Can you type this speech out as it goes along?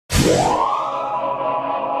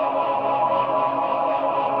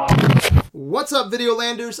What's up,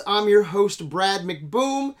 Videolanders? I'm your host, Brad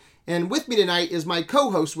McBoom, and with me tonight is my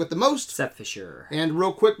co-host with the most, Seth Fisher. And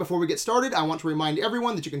real quick, before we get started, I want to remind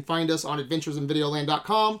everyone that you can find us on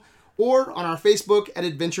adventuresinvideoland.com or on our Facebook at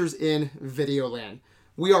Adventures in Videoland.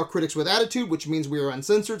 We are critics with attitude, which means we are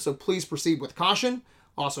uncensored, so please proceed with caution.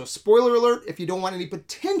 Also, spoiler alert, if you don't want any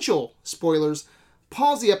potential spoilers,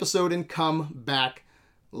 pause the episode and come back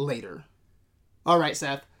later. All right,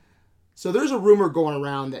 Seth. So there's a rumor going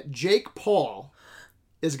around that Jake Paul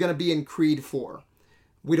is going to be in Creed 4.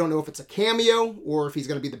 We don't know if it's a cameo or if he's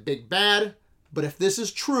going to be the big bad, but if this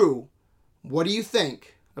is true, what do you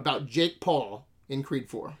think about Jake Paul in Creed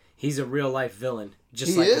 4? He's a real-life villain,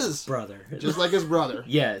 just like his brother. Just like his brother.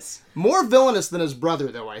 Yes. More villainous than his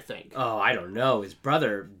brother, though, I think. Oh, I don't know. His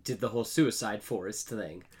brother did the whole suicide forest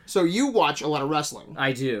thing. So you watch a lot of wrestling.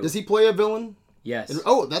 I do. Does he play a villain? Yes.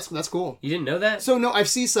 Oh, that's cool. You didn't know that? So, no, I've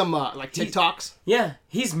seen some, TikToks.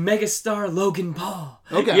 He's megastar Logan Paul.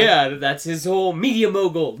 Okay. Yeah, that's his whole media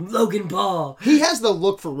mogul, Logan Paul. He has the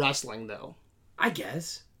look for wrestling, though. I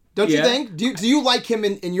guess. Don't you think? Do you like him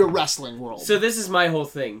in your wrestling world? So this is my whole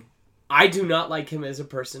thing. I do not like him as a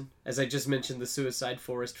person. As I just mentioned, the suicide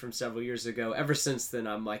forest from several years ago. Ever since then,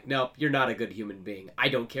 I'm like, nope, you're not a good human being. I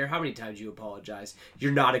don't care how many times you apologize.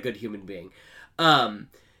 You're not a good human being.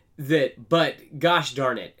 But gosh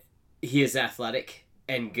darn it, he is athletic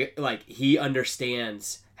and he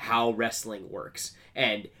understands how wrestling works.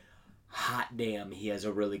 And hot damn, he has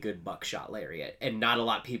a really good buckshot lariat, and not a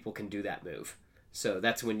lot of people can do that move. So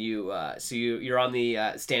that's when you're on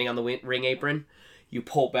the standing on the ring apron. You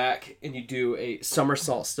pull back and you do a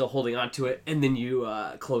somersault, still holding onto it, and then you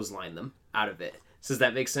clothesline them out of it. So does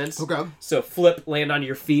that make sense? Okay. So flip, land on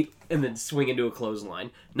your feet, and then swing into a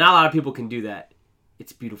clothesline. Not a lot of people can do that.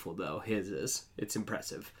 It's beautiful, though. His is. It's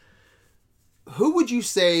impressive. Who would you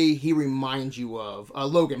say he reminds you of?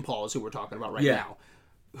 Logan Paul is who we're talking about right now.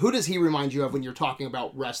 Who does he remind you of when you're talking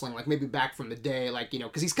about wrestling? Like maybe back from the day,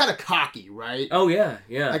 because he's kind of cocky, right? Oh, yeah.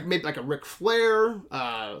 Like maybe like a Ric Flair.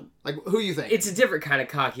 Like who you think? It's a different kind of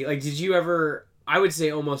cocky. Like, did you ever, I would say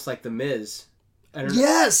almost like The Miz.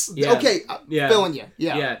 Yes. Yeah. Okay. Feeling you.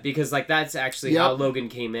 Yeah. Yeah, because that's actually how Logan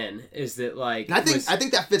came in. Is that And I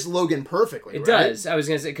think that fits Logan perfectly. It does. I was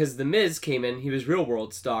gonna say because The Miz came in, he was real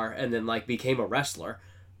world star, and then became a wrestler.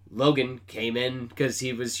 Logan came in because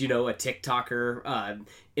he was a TikToker,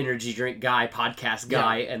 energy drink guy, podcast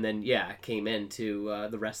guy, and then came into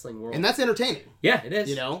the wrestling world. And that's entertaining. Yeah, it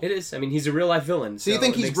is. It is. I mean, he's a real life villain. So you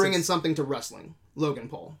think he's bringing something to wrestling, Logan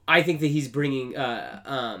Paul? I think that he's bringing.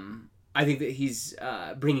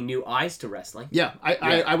 Bringing new eyes to wrestling. Yeah,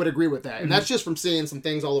 I would agree with that. And that's just from seeing some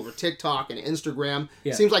things all over TikTok and Instagram.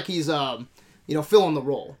 Yeah. Seems like he's, filling the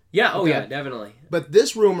role. Yeah, yeah, definitely. But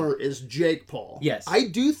this rumor is Jake Paul. Yes. I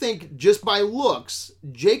do think, just by looks,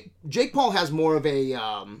 Jake Paul has more of a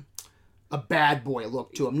bad boy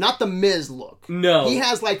look to him. Not the Miz look. No. He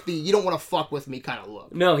has like the, you don't want to fuck with me kind of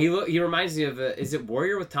look. No, he reminds me of, is it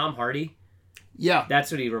Warrior with Tom Hardy? Yeah. That's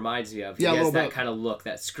what he reminds me of. He has that kind of look,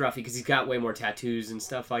 that scruffy, because he's got way more tattoos and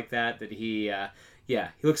stuff like that, he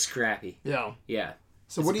looks scrappy. Yeah. Yeah.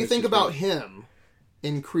 So what do you think about him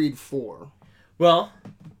in Creed 4? Well,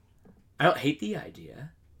 I don't hate the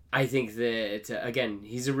idea. I think that, again,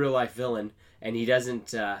 he's a real-life villain, and he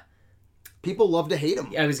doesn't... people love to hate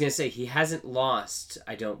him. I was going to say, he hasn't lost,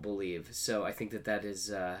 I don't believe. So I think that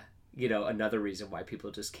is... another reason why people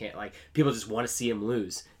just can't, people just want to see him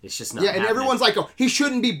lose. It's just not happening. Everyone's like, oh, he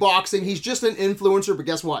shouldn't be boxing. He's just an influencer. But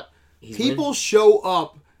guess what? People show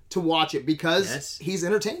up to watch it because he's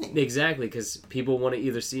entertaining. Exactly, because people want to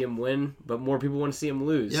either see him win, but more people want to see him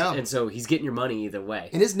lose. Yeah. And so he's getting your money either way.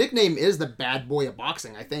 And his nickname is the bad boy of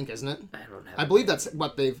boxing, I think, isn't it? I believe that's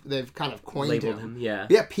what they've kind of coined labeled him. Yeah.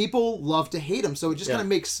 Yeah, people love to hate him, so it just kind of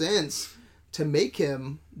makes sense to make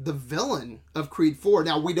him the villain of Creed 4.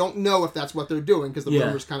 Now, we don't know if that's what they're doing, because the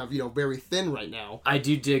rumor's kind of, very thin right now. I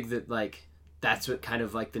do dig that, that's what kind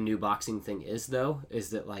of, the new boxing thing is, though,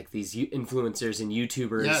 is that, these influencers and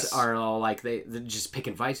YouTubers are all, they're just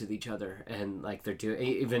picking fights with each other, and, they're doing,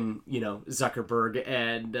 even, Zuckerberg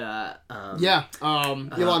and,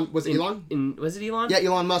 Elon, was it Elon? Was it Elon? Yeah,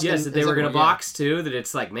 Elon Musk. Yes, that they were going to box, too, that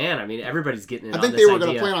it's man, I mean, everybody's getting it. I think they were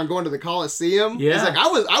going to plan on going to the Coliseum. Yeah. It's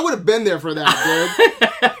I would have been there for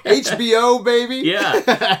that, dude. HBO, baby.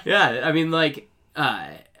 Yeah. Yeah, I mean,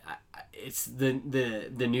 it's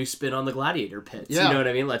the new spin on the gladiator pits. Yeah. You know what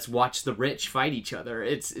I mean? Let's watch the rich fight each other.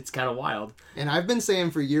 It's kind of wild. And I've been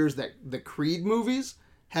saying for years that the Creed movies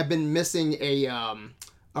have been missing a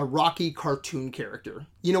Rocky cartoon character.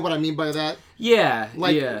 You know what I mean by that? Yeah.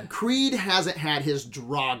 Creed hasn't had his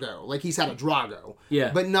Drago. He's had a Drago.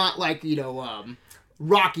 Yeah. But not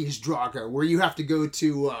Rocky's Drago, where you have to go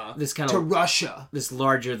to this kind to of Russia. this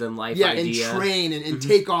larger than life Yeah, idea. and train and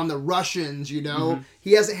take on the Russians, you know.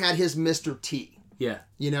 He hasn't had his Mr. T. Yeah.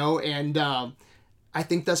 You know, and I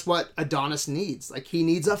think that's what Adonis needs. Like, he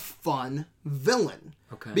needs a fun villain.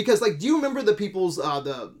 Okay. Because, like, do you remember the people's,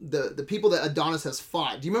 the people that Adonis has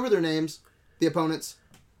fought? Do you remember their names? The opponents?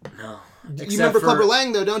 No. You remember Clubber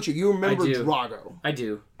Lang, though, don't you? You remember Drago. I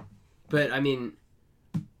do. But, I mean,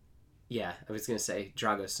 yeah, I was going to say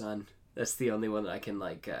Drago's son. That's the only one that I can,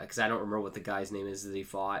 like, because I don't remember what the guy's name is that he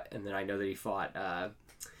fought. And then I know that he fought...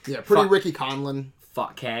 Ricky Conlon.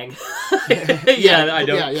 Fought Kang. I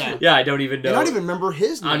don't. Yeah, I don't even know. I don't even remember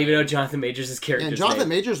his name. I don't even know Jonathan Majors' character's name. And Jonathan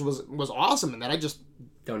Majors was awesome in that. I just...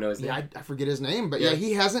 Don't know his name. Yeah, I forget his name. But yeah,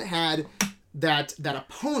 he hasn't had that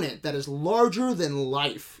opponent that is larger than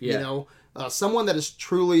life. Yeah. You know? Someone that is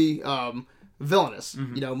truly villainous.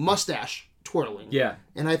 You know, mustache twirling. Yeah.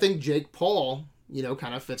 And I think Jake Paul, you know,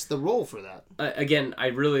 kind of fits the role for that. Again,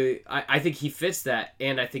 I think he fits that,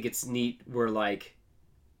 and I think it's neat where, like,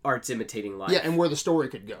 art's imitating life. Yeah, and where the story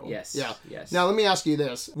could go. Yes. Yeah. Yes. Now, let me ask you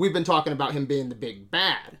this. We've been talking about him being the big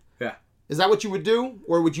bad. Yeah. Is that what you would do?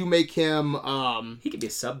 Or would you make him... he could be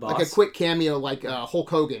a sub-boss. Like a quick cameo like Hulk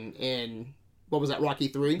Hogan in... What was that, Rocky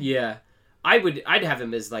 3? Yeah. I'd have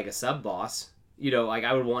him as, like, a sub-boss. You know, like,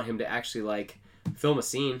 I would want him to actually, like, film a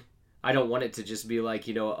scene. I don't want it to just be like,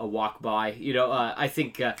 you know, a walk by. You know, I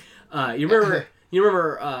think you remember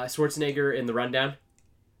Schwarzenegger in The Rundown,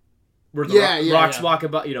 where the Rock's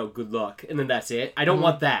walking by, you know, good luck, and then that's it. I don't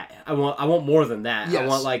want that. I want more than that. Yes. I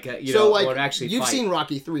want like I want to actually. You've fight. seen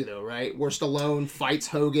Rocky 3 though, right? Where Stallone fights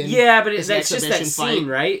Hogan. Yeah, but that's just that scene,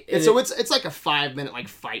 right? And so it's like a 5-minute like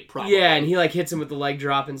fight, probably. Yeah, and he like hits him with the leg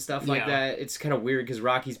drop and stuff like that. It's kind of weird because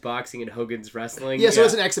Rocky's boxing and Hogan's wrestling. Yeah, so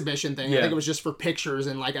it's an exhibition thing. Yeah. I think it was just for pictures,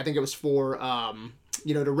 and like I think it was for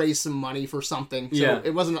you know, to raise some money for something. So yeah.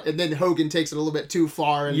 It wasn't, and then Hogan takes it a little bit too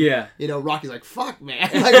far, and yeah. You know, Rocky's like, "Fuck, man!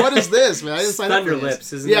 Like, what is this, man? I didn't sign up for this."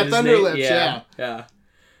 Thunderlips, isn't yeah, that Thunderlips, his name? Yeah.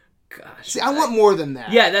 Gosh. See, I want more than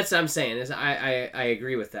that. Yeah, that's what I'm saying. Is I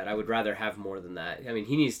agree with that. I would rather have more than that. I mean,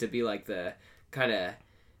 he needs to be like the kind of,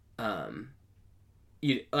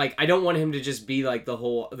 like I don't want him to just be like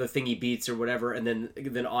the thing he beats or whatever, and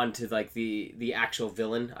then on to like the actual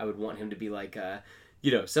villain. I would want him to be like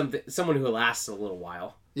you know, someone who lasts a little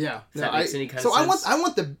while. Yeah. If that makes any kind of sense. I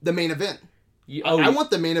want the main event. I want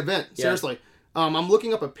the main event. Yeah. Seriously. I'm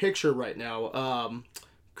looking up a picture right now.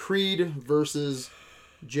 Creed versus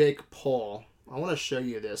Jake Paul. I want to show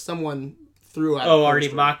you this. Someone threw out.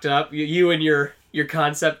 Already mocked up. You and your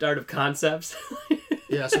concept art of concepts.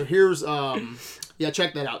 Yeah. So here's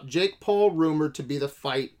check that out. Jake Paul rumored to be the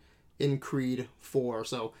fight in Creed 4.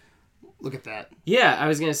 So look at that. Yeah, I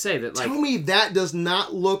was gonna say that. Like, tell me that does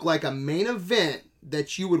not look like a main event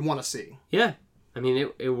that you would want to see. Yeah, I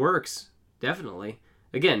mean it works definitely.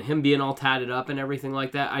 Again, him being all tatted up and everything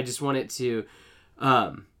like that. I just want it to.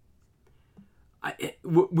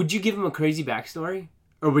 Would you give him a crazy backstory,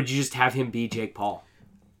 or would you just have him be Jake Paul?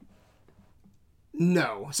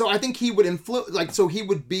 No. So I think he would so he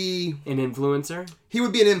would be... An influencer? He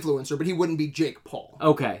would be an influencer, but he wouldn't be Jake Paul.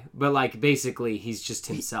 Okay, but like basically he's just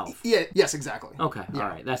himself. Yes, exactly. Okay, yeah.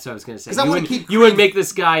 Alright, that's what I was going to say. You wouldn't make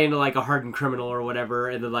this guy into like a hardened criminal or whatever,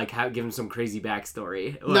 and then like give him some crazy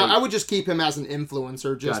backstory. Like, no, I would just keep him as an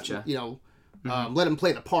influencer, just, gotcha. You know, let him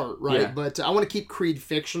play the part, right? Yeah. But I want to keep Creed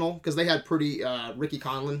fictional, because they had pretty Ricky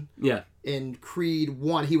Conlon. Yeah. In Creed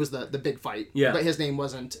 1, he was the big fight. Yeah. But his name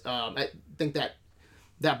wasn't, I think that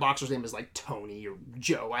boxer's name is like Tony or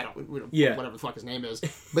Joe. Whatever the fuck his name is.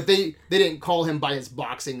 But they didn't call him by his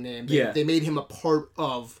boxing name. They made him a part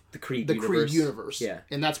of the Creed universe. Yeah.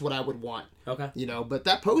 And that's what I would want. Okay. You know, but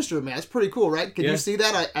that poster, man, it's pretty cool, right? Could you see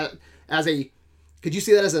that could you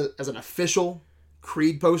see that as an official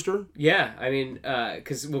Creed poster? Yeah, I mean,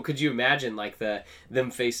 could you imagine like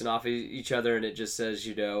them facing off each other, and it just says,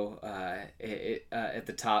 you know, at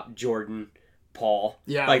the top, Jordan, Paul,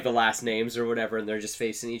 like the last names or whatever, and they're just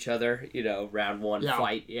facing each other, you know, round one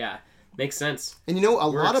fight. Yeah, makes sense. And you know, a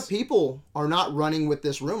lot of people are not running with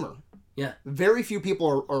this rumor. Yeah, very few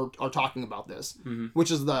people are talking about this,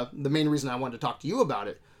 which is the main reason I wanted to talk to you about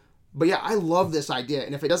it. But yeah, I love this idea,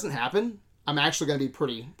 and if it doesn't happen, I'm actually going to be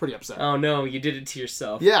pretty upset. Oh no, you did it to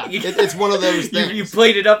yourself. Yeah, it's one of those things. You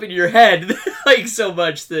played it up in your head like so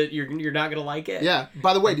much that you're not going to like it. Yeah.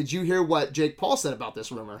 By the way, did you hear what Jake Paul said about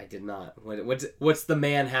this rumor? I did not. What's the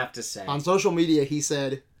man have to say? On social media, he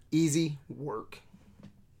said, "Easy work."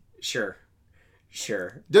 Sure.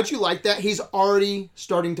 Don't you like that? He's already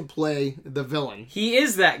starting to play the villain. He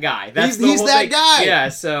is that guy. He's that guy. Yeah,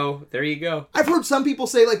 so there you go. I've heard some people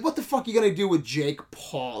say, like, what the fuck are you going to do with Jake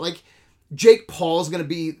Paul? Like, Jake Paul's going to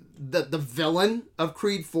be the villain of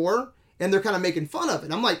Creed 4, and they're kind of making fun of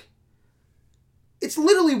it. I'm like, it's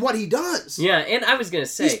literally what he does. Yeah, and I was going to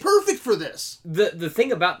say... He's perfect for this. The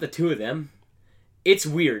thing about the two of them, it's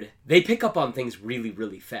weird. They pick up on things really,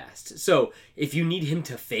 really fast. So, if you need him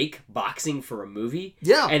to fake boxing for a movie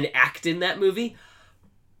and act in that movie,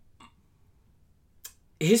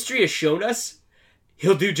 history has shown us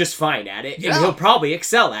he'll do just fine at it, and he'll probably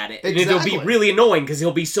excel at it. Exactly. And it'll be really annoying because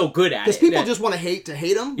he'll be so good at it. Because people just want to hate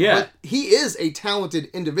him, but he is a talented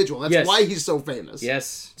individual. That's why he's so famous.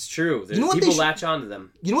 Yes, it's true. You know what people latch onto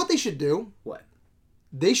them. You know what they should do? What?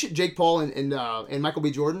 They should, Jake Paul and Michael B.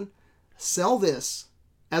 Jordan, sell this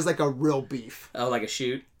as like a real beef. Oh, like a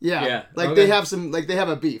shoot? Yeah. Like they have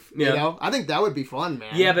a beef, you know? I think that would be fun,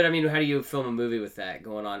 man. Yeah, but I mean, how do you film a movie with that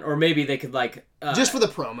going on? Or maybe they could like... just for the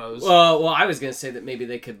promos. Well, I was going to say that maybe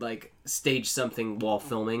they could like stage something while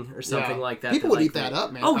filming or something like that. People would eat that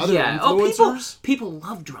up, man. Oh, Other yeah. influencers. People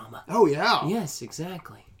love drama. Oh, yeah. Yes,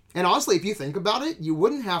 exactly. And honestly, if you think about it, you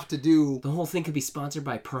wouldn't have to do... The whole thing could be sponsored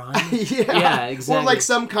by Prime. Yeah, exactly. Or like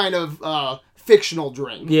some kind of fictional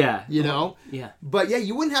drink. Yeah. You know? Yeah. But yeah,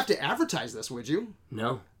 you wouldn't have to advertise this, would you?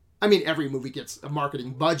 No. I mean, every movie gets a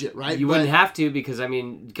marketing budget, right? You wouldn't have to because, I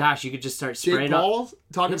mean, gosh, you could just start spraying Jake Paul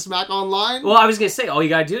talking smack online? Well, I was going to say, all you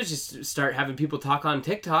got to do is just start having people talk on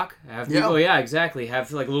TikTok. Have people, exactly.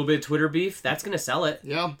 Have like a little bit of Twitter beef. That's going to sell it.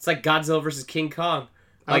 Yeah. It's like Godzilla versus King Kong.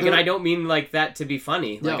 Like, and I don't mean like that to be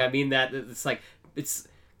funny. Like, I mean that it's like, it's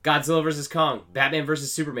Godzilla versus Kong, Batman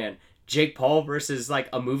versus Superman, Jake Paul versus like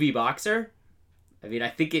a movie boxer. I mean, I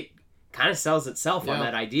think it kind of sells itself on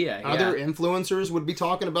that idea. Other influencers would be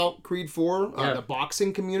talking about Creed 4, the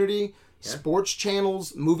boxing community, sports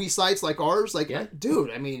channels, movie sites like ours. Like,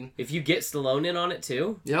 dude, I mean... If you get Stallone in on it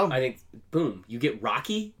too, I think, boom, you get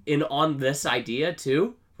Rocky in on this idea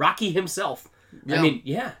too. Rocky himself. Yeah. I mean,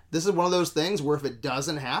 This is one of those things where if it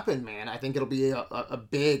doesn't happen, man, I think it'll be a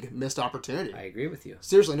big missed opportunity. I agree with you.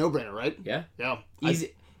 Seriously, no-brainer, right? Yeah. Yeah.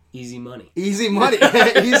 Easy money. Easy money.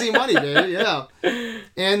 Easy money, baby. Yeah.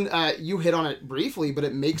 And you hit on it briefly, but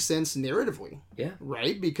it makes sense narratively. Yeah.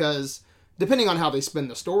 Right? Because depending on how they spin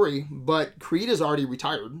the story, but Creed is already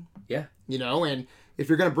retired. Yeah. You know, and if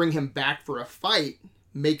you're going to bring him back for a fight,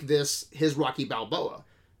 make this his Rocky Balboa.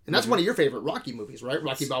 And that's one of your favorite Rocky movies, right?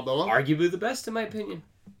 Rocky Balboa. Arguably the best, in my opinion.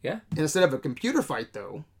 Yeah. And instead of a computer fight,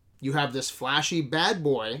 though, you have this flashy bad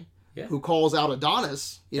boy who calls out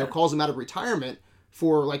Adonis, calls him out of retirement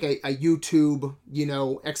for like a YouTube,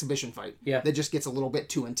 exhibition fight. Yeah. That just gets a little bit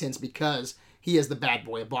too intense because he is the bad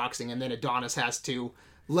boy of boxing, and then Adonis has to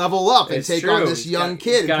level up and take on this young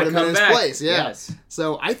kid and put him in his place. Yeah. Yes.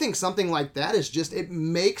 So I think something like that is just, it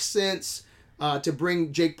makes sense to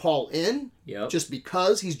bring Jake Paul in, just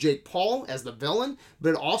because he's Jake Paul as the villain, but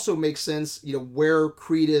it also makes sense, where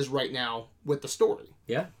Creed is right now with the story.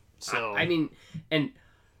 Yeah. So I mean, and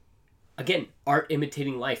again, art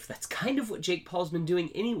imitating life. That's kind of what Jake Paul's been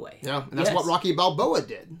doing anyway. Yeah, and that's what Rocky Balboa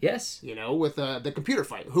did. Yes. With the computer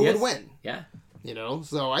fight. Who would win? Yeah.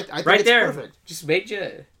 So I think right it's there, perfect. Just made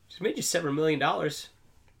you several $1 million.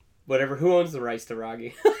 Whatever. Who owns the rights to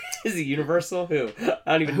Rocky? Is it Universal? Who?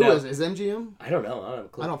 I don't even know. Who is MGM? I don't know. I don't have a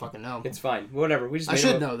clue. I don't fucking know. It's fine. Whatever. I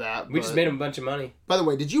should know that. We just made him a bunch of money. By the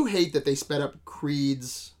way, did you hate that they sped up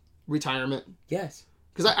Creed's retirement? Yes.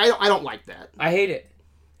 Because I don't like that. I hate it.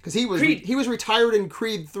 Because he was retired in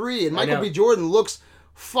Creed 3, and Michael B. Jordan looks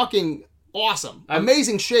fucking awesome.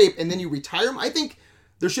 Amazing shape, and then you retire him? I think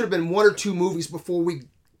there should have been 1 or 2 movies before we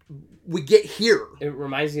get here. It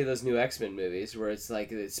reminds me of those new X-Men movies where it's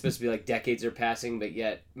like it's supposed to be like decades are passing, but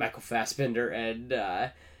yet Michael Fassbender and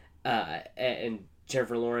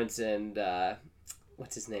Jennifer Lawrence and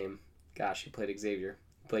what's his name? Gosh, he played Xavier.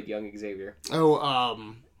 He played young Xavier.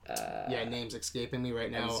 Name's escaping me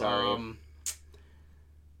right now. I'm sorry.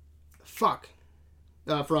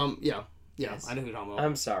 Yes. I know who you're talking about.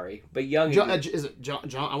 I'm sorry, but young. Is it John?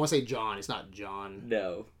 I want to say John. It's not John.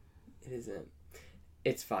 No, it isn't.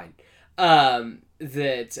 It's fine. They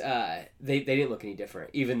didn't look any different,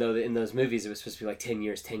 even though in those movies it was supposed to be like 10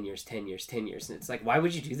 years, 10 years, 10 years, 10 years, and it's like, why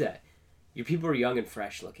would you do that? Your people are young and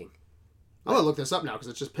fresh looking. I'm gonna look this up now because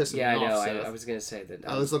it's just pissing me off. Yeah, I know. I was gonna say that.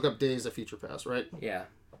 Let's look up Days of Future Past, right? Yeah.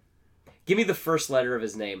 Give me the first letter of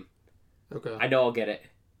his name. Okay. I know I'll get it.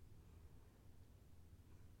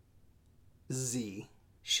 Z.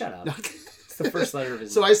 Shut up. It's the first letter of his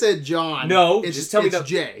name. So I said John. No, just tell me it's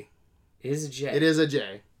J. It is a J. It is a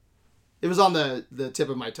J. It was on the tip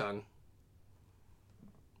of my tongue.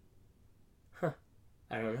 Huh.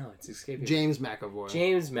 I don't know. It's escaping. James McAvoy.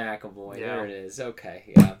 James McAvoy. Yeah. There it is.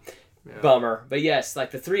 Okay. Yeah. Bummer. But yes,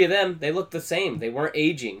 like the three of them, they look the same. They weren't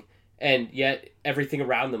aging. And yet everything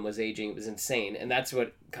around them was aging. It was insane. And that's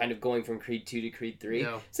what kind of going from Creed 2 to Creed 3.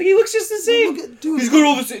 Yeah. It's like he looks just the same. Dude, He's got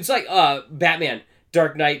all this. It's like Batman,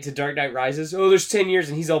 Dark Knight to Dark Knight Rises. Oh, there's 10 years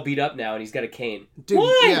and he's all beat up now and he's got a cane. Dude,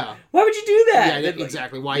 why? Yeah. Why would you do that? Yeah,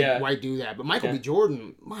 exactly. Why do that? But Michael B.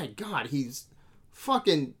 Jordan, my God, he's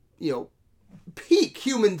fucking, peak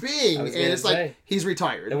human being. And it's like, he's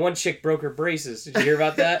retired. The one chick broke her braces. Did you hear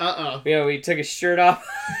about that? We took his shirt off.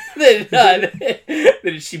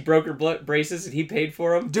 then she broke her braces and he paid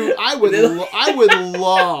for them. Dude, I would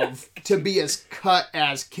love to be as cut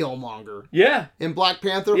as Killmonger. Yeah. In Black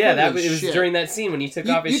Panther. Yeah, it was during that scene when he took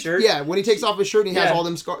off his shirt. Yeah, when he takes off his shirt and he has all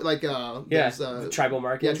them the tribal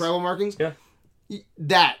markings. Yeah, tribal markings. Yeah.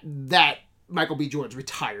 That Michael B. Jordan's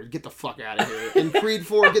retired. Get the fuck out of here. And Creed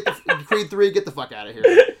 4, Creed 3, get the fuck out of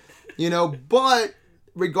here. But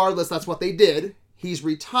regardless, that's what they did. He's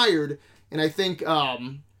retired, and I think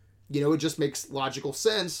it just makes logical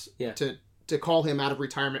sense to call him out of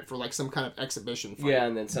retirement for like some kind of exhibition fight. Yeah,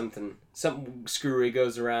 and then something screwy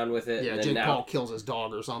goes around with it. Yeah, and Jake then Paul kills his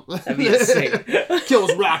dog or something. That'd be insane.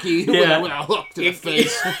 Kills Rocky with a hook to the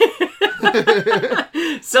face.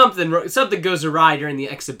 something goes awry during the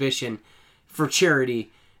exhibition for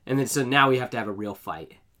charity, and then so now we have to have a real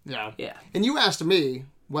fight. Yeah. Yeah. And you asked me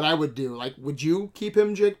what I would do. Like, would you keep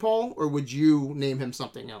him Jake Paul, or would you name him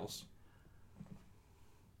something else?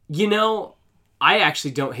 I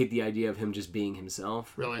actually don't hate the idea of him just being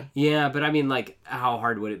himself. Really? Yeah, but I mean, like, how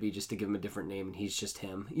hard would it be just to give him a different name and he's just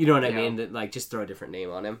him? You know what I mean? That, like, just throw a different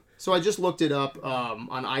name on him. So I just looked it up on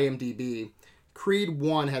IMDb. Creed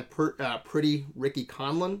 1 had Pretty Ricky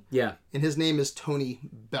Conlon. Yeah. And his name is Tony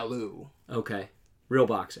Bellew. Okay. Real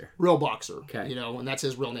boxer. Okay. And that's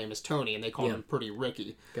his real name is Tony, and they call him Pretty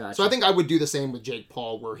Ricky. Gotcha. So I think I would do the same with Jake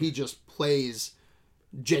Paul, where he just plays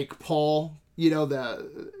Jake Paul,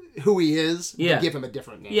 who he is, but give him a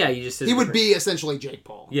different name. Yeah, he would be essentially Jake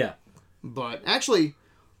Paul. Yeah. But actually,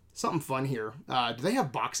 something fun here. Do they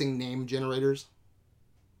have boxing name generators?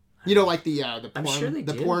 Like the porn, I'm sure they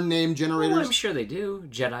do. Porn name generators? Oh, I'm sure they do.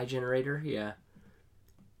 Jedi generator, yeah.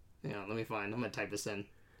 Yeah, let me find. I'm going to type this in.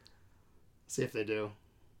 See if they do.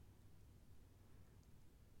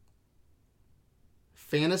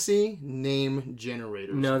 Fantasy name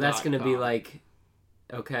generators. No, that's going to be like...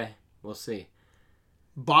 Okay, we'll see.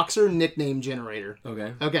 Boxer nickname generator.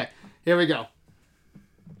 Okay, here we go.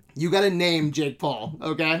 You got to name Jake Paul,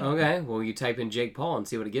 okay? Okay, well, you type in Jake Paul and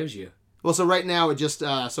see what it gives you. Well, so right now, it just...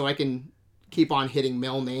 so I can keep on hitting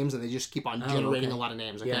male names, and they just keep on generating a lot of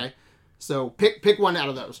names, okay? Yeah. So pick one out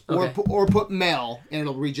of those. Okay. Or put male, and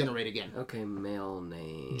it'll regenerate again. Okay, male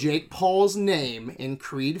name. Jake Paul's name in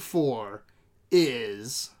Creed 4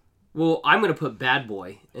 is... Well, I'm going to put Bad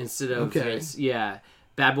Boy instead of... Okay.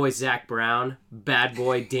 Bad Boy Zach Brown. Bad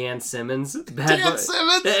Boy Dan Simmons. Simmons?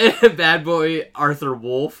 Bad Boy Arthur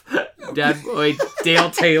Wolf. Bad Boy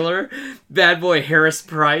Dale Taylor. Bad Boy Harris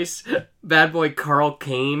Price. Bad Boy Carl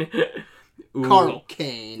Kane. Carl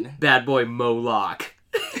Kane. Bad Boy Moloch.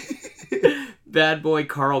 Bad Boy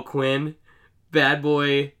Carl Quinn. Bad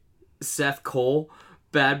Boy Seth Cole.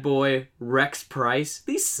 Bad Boy Rex Price.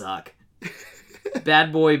 These suck.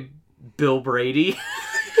 Bad Boy Bill Brady.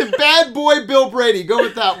 Bad Boy Bill Brady. Go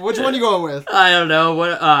with that. Which one are you going with? I don't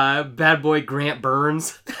know. Bad Boy Grant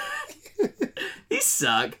Burns. These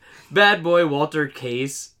suck. Bad Boy Walter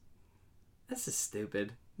Case. This is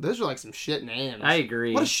stupid. Those are like some shit names. I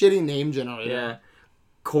agree. What a shitty name generator. Yeah.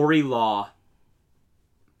 Corey Law.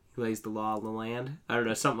 Who lays the law on the land? I don't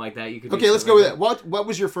know, something like that. You could. Okay, let's go with it. What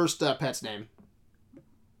was your first pet's name?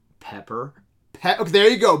 Pepper. Okay, there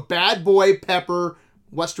you go. Bad Boy Pepper.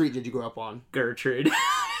 What street did you grow up on? Gertrude.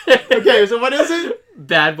 Okay, so what is it?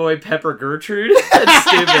 Bad Boy Pepper Gertrude. That's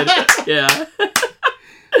stupid. Yeah.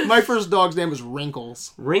 My first dog's name was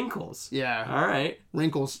Wrinkles. Wrinkles? Yeah. All right.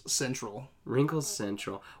 Wrinkles Central. Wrinkles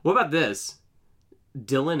Central. What about this?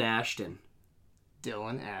 Dylan Ashton.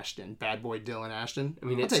 Dylan Ashton. Bad Boy Dylan Ashton. I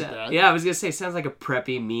mean, I'll take that. Yeah, I was going to say, it sounds like a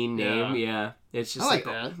preppy, mean name. Yeah. It's just I like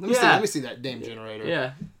that. Let me see that name generator.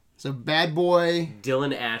 Yeah. So, Bad Boy...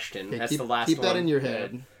 Dylan Ashton. Okay, That's the last one. Keep that in your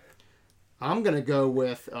head. Yeah. I'm going to go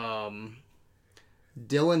with Dylan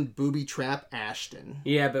Booby Trap Ashton.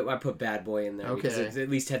 Yeah, but I put Bad Boy in there. Okay. Because it at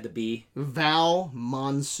least had the B. Val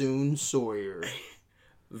Monsoon Sawyer.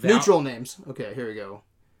 Neutral names. Okay, here we go.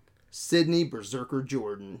 Sydney Berserker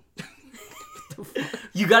Jordan.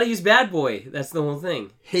 You got to use Bad Boy. That's the whole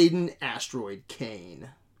thing. Hayden Asteroid Kane.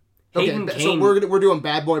 Hayden okay, Kane. So we're doing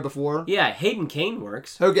Bad Boy before? Yeah, Hayden Kane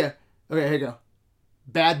works. Okay, here you go.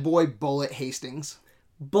 Bad Boy Bullet Hastings.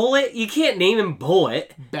 Bullet? You can't name him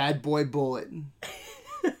Bullet. Bad Boy Bullet.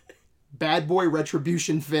 Bad Boy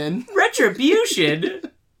Retribution Finn. Retribution?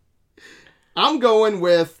 I'm going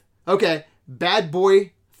with, okay, Bad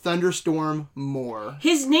Boy Thunderstorm Moore.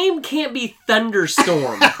 His name can't be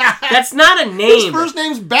Thunderstorm. That's not a name. His first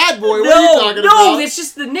name's Bad Boy. What are you talking about? No, it's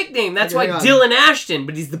just the nickname. That's Okay, why hang on. Dylan Ashton,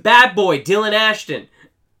 but he's the bad boy, Dylan Ashton.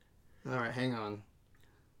 All right, hang on.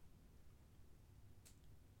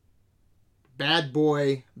 Bad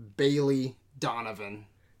Boy Bailey Donovan.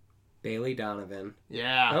 Bailey Donovan.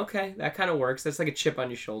 Yeah. Okay, that kind of works. That's like a chip on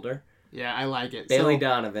your shoulder. Yeah, I like it. Bailey So,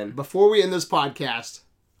 Donovan. before we end this podcast,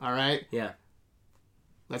 all right, Yeah.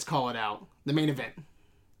 let's call it out. The main event.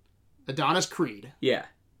 Adonis Creed Yeah.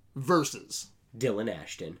 versus Dylan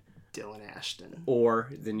Ashton. Dylan Ashton. Or,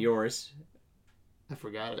 than yours. I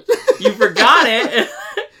forgot it. You forgot it!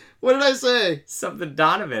 What did I say? Something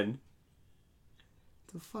Donovan.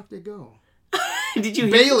 The fuck did it go? Did you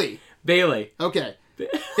hear? Bailey. Bailey. Okay.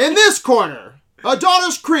 In this corner,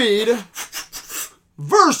 Adonis Creed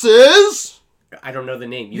versus I don't know the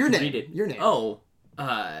name. You Your can name. read it. Your name. Oh,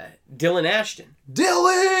 Dylan Ashton.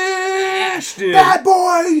 Dylan Ashton. Bad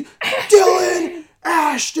Boy Dylan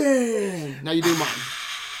Ashton. Now you do mine.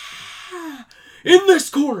 In this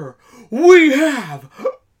corner, we have...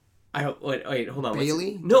 I don't... Wait, hold on.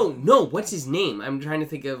 Bailey? No, what's his name? I'm trying to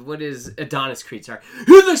think of what is Adonis Creed, sorry.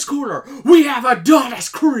 In this corner, we have Adonis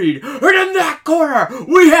Creed. And in that corner,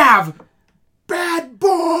 we have... Bad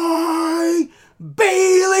Boy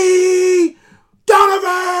Bailey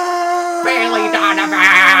Donovan. Bailey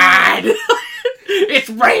Donovan! It's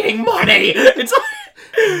raining money! It's...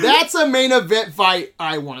 That's a main event fight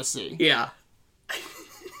I want to see. Yeah.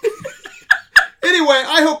 Anyway,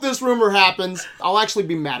 I hope this rumor happens. I'll actually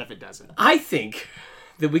be mad if it doesn't. I think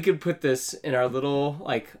that we could put this in our little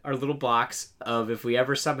box of if we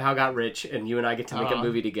ever somehow got rich and you and I get to make a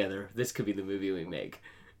movie together, this could be the movie we make.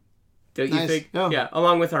 Don't you Nice. think? Yeah. Yeah,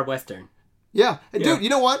 along with our Western. Yeah. And dude, you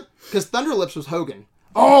know what? Because Thunderlips was Hogan.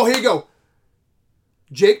 Oh, here you go.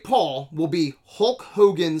 Jake Paul will be Hulk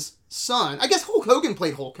Hogan's son. I guess Hulk Hogan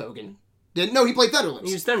played Hulk Hogan. Didn't? No, he played Thunderlips.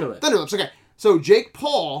 He was Thunderlips. Thunderlips, okay. So Jake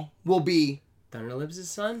Paul will be... Thunderlips'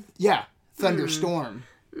 son? Yeah, Thunderstorm.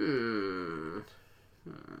 Hmm.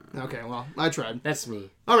 Okay, well, I tried. That's me.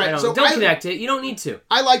 All right, So so don't I- connect it. You don't need to.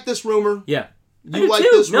 I like this rumor. Yeah. You like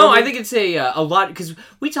this rumor? No, I think it's a lot, because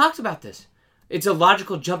we talked about this. It's a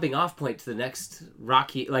logical jumping off point to the next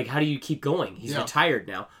Rocky. Like, how do you keep going? He's retired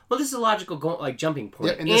now. Well, this is a logical jumping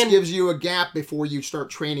point. Yeah, and this gives you a gap before you start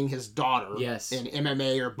training his daughter Yes. in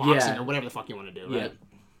MMA or boxing Yeah. or whatever the fuck you want to do, Yeah. right?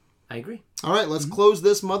 I agree. All right, let's close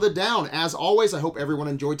this mother down. As always, I hope everyone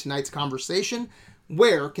enjoyed tonight's conversation.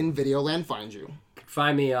 Where can Videoland find you? You can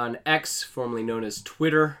find me on X, formerly known as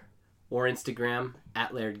Twitter, or Instagram,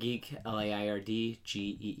 @LairdGeek,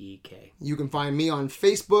 LairdGeek. You can find me on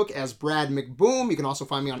Facebook as Brad McBoom. You can also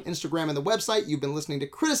find me on Instagram and the website. You've been listening to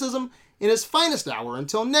Criticism in its finest hour.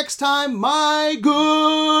 Until next time, my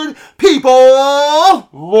good people,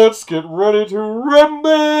 let's get ready to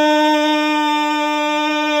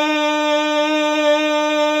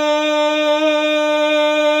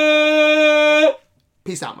rumble!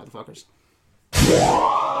 Peace out, motherfuckers.